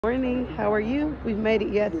Morning, how are you? We've made it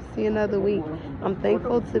yet to see another week. I'm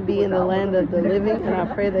thankful to be in the land of the living, and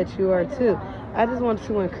I pray that you are too. I just want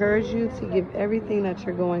to encourage you to give everything that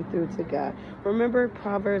you're going through to God. Remember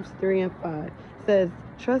Proverbs 3 and 5 says,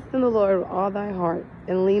 "Trust in the Lord with all thy heart,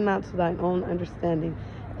 and lean not to thine own understanding.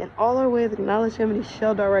 In all our ways acknowledge him, and he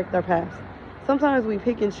shall direct our paths." Sometimes we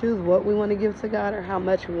pick and choose what we want to give to God or how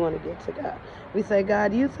much we want to give to God. We say,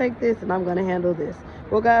 "God, you take this and I'm going to handle this."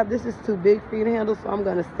 Well, God, this is too big for you to handle, so I'm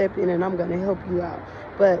going to step in and I'm going to help you out.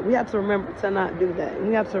 But we have to remember to not do that. And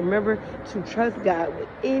we have to remember to trust God with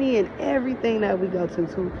any and everything that we go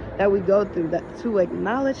that we go through, that to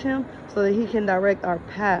acknowledge him so that he can direct our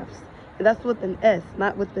paths. And that's with an S,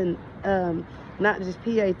 not with an not just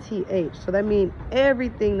PATH. So that means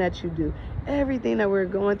everything that you do, everything that we're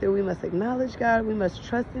going through, we must acknowledge God. We must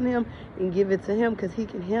trust in him and give it to him because he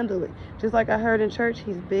can handle it. Just like I heard in church,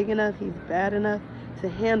 he's big enough, he's bad enough to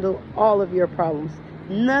handle all of your problems.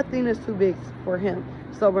 Nothing is too big for him.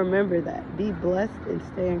 So remember that. Be blessed and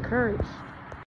stay encouraged.